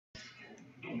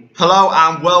Hello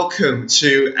and welcome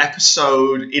to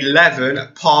episode 11,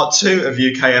 part 2 of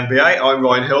UK NBA. I'm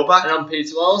Ryan Hillback. And I'm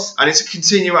Peter Wells. And it's a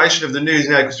continuation of the news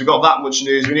now because we've got that much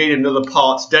news. We need another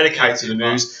part dedicated to the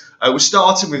news. We're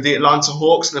starting with the Atlanta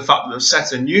Hawks and the fact that they've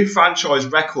set a new franchise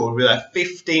record with their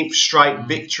 15th straight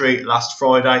victory last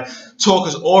Friday. Talk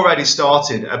has already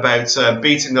started about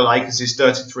beating the Lakers'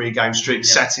 33-game streak,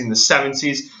 setting the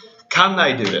 70s. Can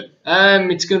they do it?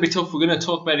 It's going to be tough. We're going to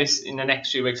talk about this in the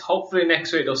next few weeks. Hopefully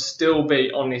next week they'll still be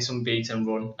on this unbeaten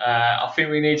run. I think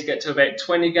we need to get to about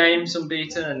 20 games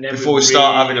unbeaten. And then before we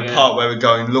start having a part where we're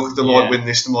going, look, they might win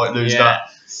this, they might lose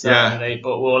that. Certainly.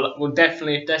 But we'll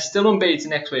definitely, if they're still unbeaten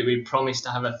next week, we promise to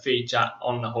have a feature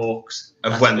on the Hawks.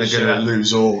 Of when they're going to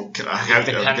lose or how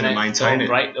they're going to maintain it.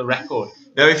 Break the record.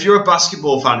 Now, if you're a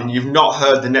basketball fan and you've not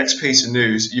heard the next piece of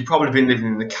news, you've probably been living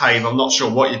in the cave. I'm not sure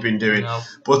what you've been doing. No.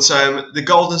 But the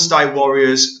Golden State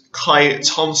Warriors, Klay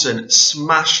Thompson,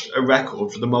 smashed a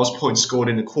record for the most points scored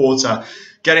in a quarter,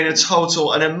 getting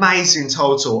an amazing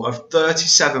total of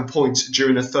 37 points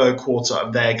during the third quarter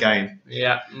of their game.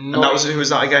 Yeah. And that was, who was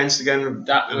that against again?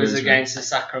 That was against the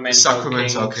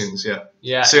Sacramento Kings.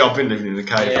 Yeah. See, I've been living in the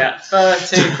cave. Yeah,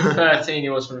 13 for 13 he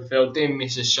was from the field, didn't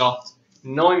miss a shot.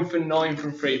 9 for 9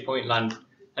 from three-point land.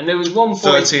 And there was 1 point...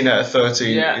 13 out of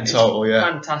 13 in total,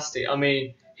 fantastic. I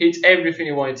mean, hits everything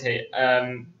he wanted to hit.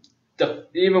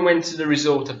 He even went to the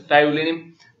resort of fouling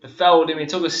him. They fouled him, he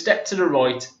took a step to the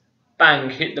right, bang,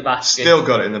 hit the basket. Still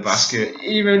got it in the basket.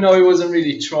 Even though he wasn't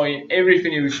really trying,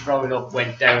 everything he was throwing up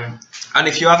went down. And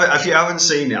if you haven't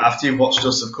seen it, after you've watched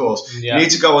us, of course, you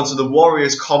need to go onto the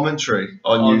Warriors commentary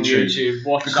on YouTube.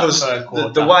 Watch because that third quarter.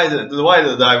 the way that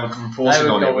they were reporting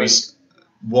on it was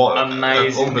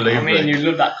amazing. Unbelievable. I mean, you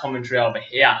love that commentary over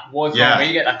here. Why can't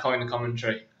we get that kind of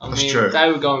commentary? That's true.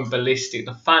 They were going ballistic.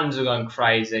 The fans were going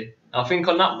crazy. I think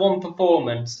on that one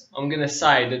performance, I'm going to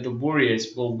say that the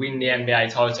Warriors will win the NBA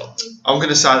title. I'm going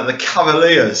to say that the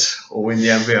Cavaliers will win the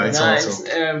NBA title.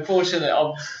 Unfortunately,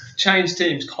 I've changed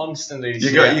teams constantly.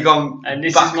 You've gone and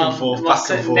this back is my, and forth, my back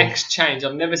and forth. Next change.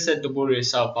 I've never said the Warriors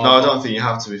so far. No, I don't think you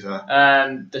have, to be fair.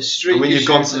 The streak. I mean, you've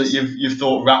gone to you've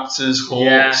thought Raptors,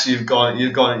 Hawks. You've gone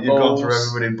through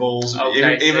everybody. Bulls.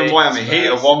 Okay, even Miami Heat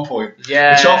at one point. Which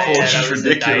I thought was just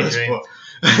ridiculous.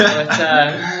 But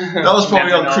that was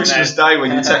probably on Christmas Day when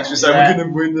you texted me saying we're going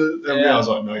to win the NBA. I was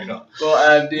like, no, you're not.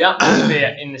 But the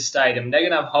atmosphere in the stadium, they're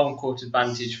going to have home court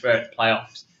advantage for the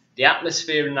playoffs. The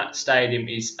atmosphere in that stadium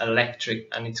is electric,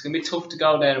 and it's going to be tough to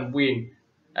go there and win.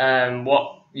 A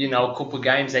couple of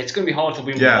games there. It's going to be hard to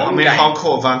win. One game. Home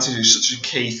court advantage is such a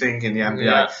key thing in the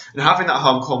NBA, and having that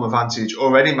home court advantage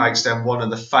already makes them one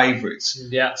of the favourites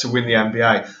to win the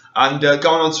NBA. And going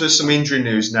on to some injury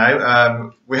news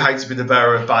now. We hate to be the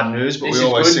bearer of bad news, but we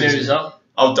always good news, though.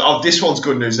 Oh, this one's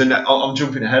good news. Then I'm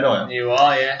jumping ahead, I am. You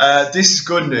are, yeah. This is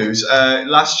good news.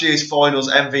 Last year's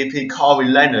Finals MVP, Kawhi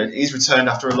Leonard, he's returned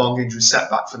after a long injury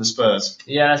setback for the Spurs.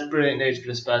 Yeah, that's brilliant news for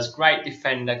the Spurs. Great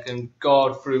defender, can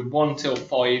guard through 1 till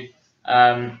 5.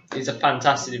 He's a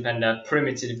fantastic defender,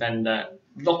 perimeter defender,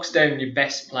 locks down your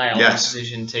best player on the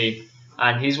opposition team.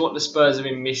 And he's what the Spurs have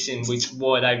been missing, which is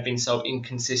why they've been so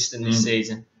inconsistent this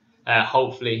season.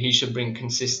 Hopefully, he should bring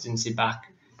consistency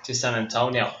back to San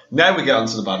Antonio. Now we get on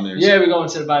to the bad news. Yeah, we go on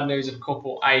to the bad news of a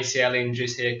couple ACL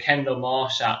injuries here. Kendall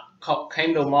Marshall,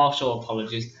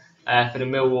 for the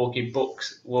Milwaukee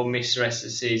Bucks will miss the rest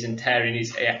of the season, tearing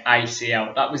his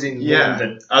ACL. That was in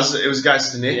London. As it was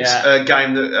against the Knicks, a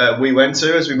game that we went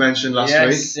to, as we mentioned last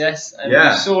week. Yes, and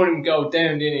we saw him go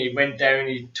down, didn't he? He went down,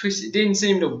 he twisted. It didn't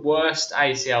seem the worst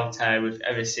ACL tear we've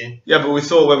ever seen. Yeah, but we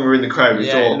thought when we were in the crowd, we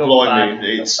thought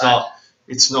blindly,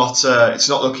 it's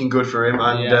not looking good for him,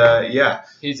 and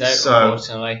he's out,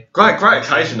 unfortunately. Great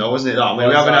occasion though, wasn't it? That, I mean,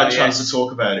 we haven't had a chance to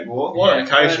talk about it. But what an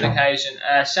occasion! What an occasion.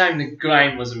 Shame the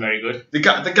game wasn't very good. The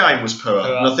game was poor,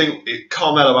 and I think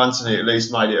Carmelo Anthony at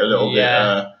least made it a little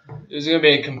bit. It was going to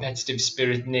be a competitive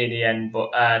spirit near the end,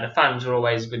 but the fans were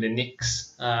always with the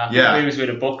Knicks. I think we was with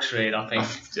the Bucks, really. I think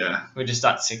we're just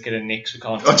that sick of the Knicks. We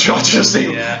can't. I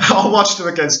watched them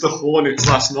against the Hornets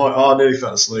last night. I nearly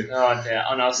fell asleep. Oh dear!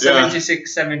 I know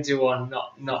 76-71,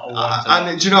 not a one.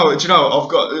 And do you know? I've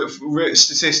got a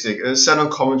statistic. It's said on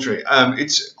commentary.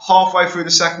 It's halfway through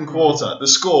the second quarter. The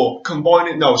score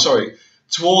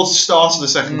towards the start of the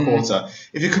second quarter.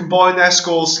 If you combine their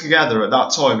scores together at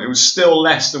that time, it was still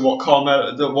less than what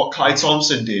Klay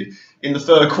Thompson did in the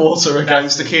third quarter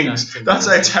against the Kings. That's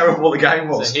how terrible the game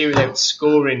was. So he was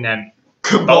outscoring them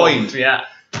combined. Both, yeah.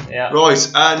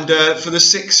 Right, and for the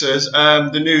Sixers,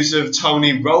 the news of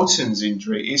Tony Roten's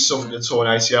injury. He's suffering a torn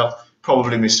ACL.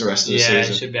 Probably missed the rest of the season. Yeah,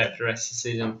 should be out for the rest of the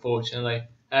season, unfortunately.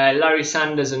 Larry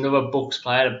Sanders, another Bucks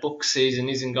player. The Bucks season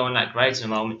isn't going that great at the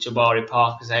moment. Jabari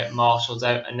Parker's out, Marshall's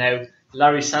out, and now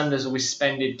Larry Sanders will be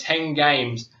spending 10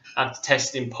 games after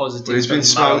testing positive. Well, he's been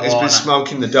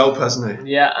smoking the dope, hasn't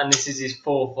he? Yeah, and this is his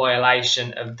 4th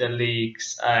violation of the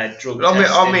league's drug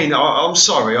testing. I'm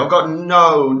sorry, I've got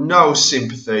no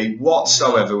sympathy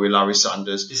whatsoever with Larry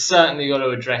Sanders. He's certainly got to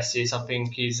address this. I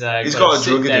think he's got a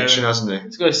drug addiction, hasn't he?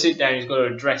 He's got to sit down. He's got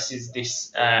to address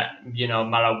this.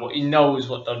 Marijuana. He knows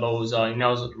what the laws are. He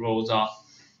knows what the rules are.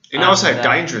 He knows how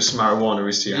dangerous marijuana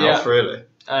is to your health, really.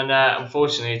 And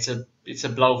unfortunately, it's a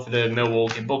blow for the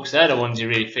Milwaukee Bucks. They're the ones you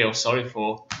really feel sorry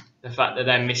for. The fact that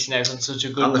they're missing out on such a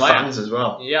good player. And the fans as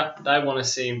well. Yeah, they want to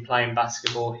see him playing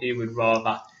basketball. He would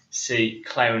rather see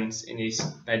clowns in his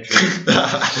bedroom,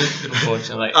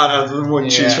 unfortunately. I know, the one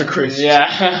choose for Chris.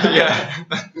 Yeah.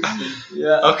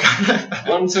 Okay.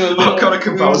 I've got to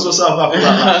compose myself after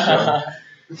that.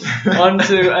 On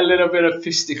to a little bit of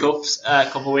fisticuffs. A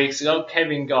couple of weeks ago,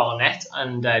 Kevin Garnett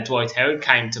and Dwight Howard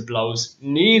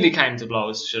nearly came to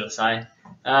blows, should I say.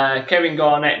 Kevin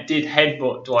Garnett did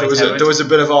headbutt Dwight Howard. There was a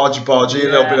bit of argy-bargy, a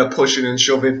little bit of pushing and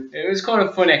shoving. It was kind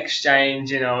of fun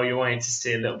exchange, you wanted to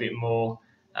see a little bit more,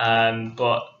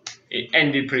 but it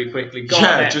ended pretty quickly.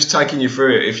 Garnett, just taking you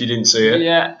through it if you didn't see it.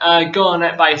 Yeah,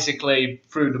 Garnett basically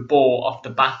threw the ball off the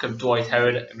back of Dwight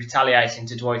Howard, retaliating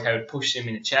to Dwight Howard, pushed him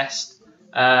in the chest.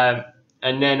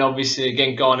 And then obviously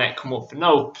again Garnett come up for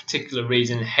no particular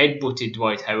reason, headbutted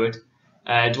Dwight Howard.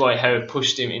 Dwight Howard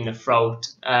pushed him in the throat.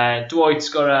 Dwight's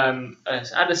got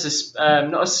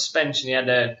not a suspension, he had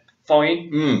a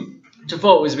fine. Which I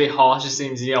thought was a bit harsh. It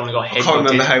seems he only got headbutted. I can't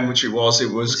remember how much it was. It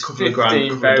was a couple of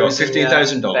grand,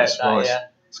 $15,000. Right. Yeah.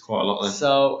 It's quite a lot then.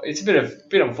 So it's a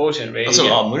bit unfortunate, really. That's a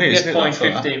lot of money, isn't it? Fined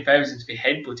 $15,000 to be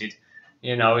headbutted.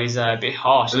 He's a bit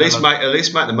harsh. At least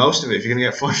make the most of it if you're going to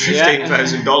get fined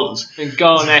 $15,000. And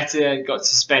Garnett got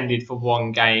suspended for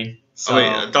 1 game. So,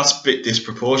 that's a bit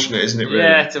disproportionate, isn't it, really?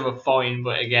 Yeah, to a fine,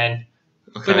 but again...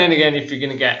 Okay. But then again, if you're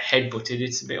going to get headbutted,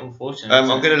 it's a bit unfortunate. I'm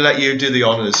going to let you do the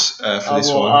honours for this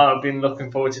one. I've been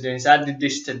looking forward to doing this. I did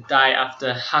this today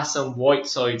after Hassan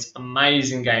Whiteside's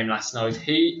amazing game last night.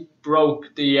 He broke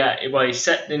he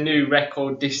set the new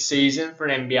record this season for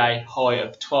an NBA high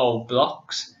of 12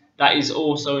 blocks. That is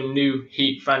also a new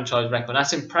Heat franchise record.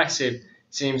 That's impressive.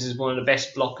 Seems as one of the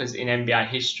best blockers in NBA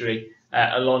history.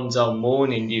 Alonzo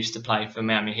Mourning used to play for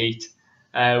Miami Heat.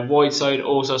 Whiteside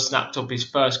also snapped up his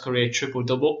first career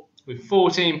triple-double with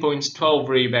 14 points, 12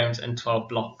 rebounds and 12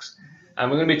 blocks. And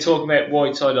we're going to be talking about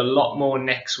Whiteside a lot more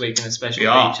next week in a special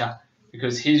feature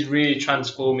because he's really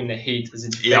transforming the Heat as a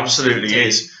defensive He absolutely team.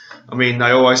 Is. I mean,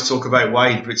 they always talk about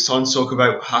Wade, but it's time to talk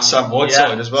about Hassan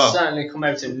Whiteside as well. Certainly come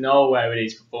out of nowhere with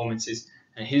these performances,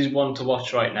 and he's one to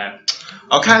watch right now.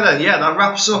 Okay then, that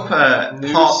wraps up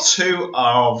part 2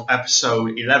 of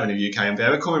episode 11 of UK NBA.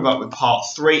 We're coming back with part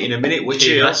 3 in a minute, which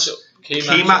is key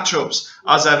matchups.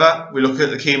 As ever, we look at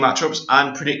the key matchups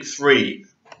and predict 3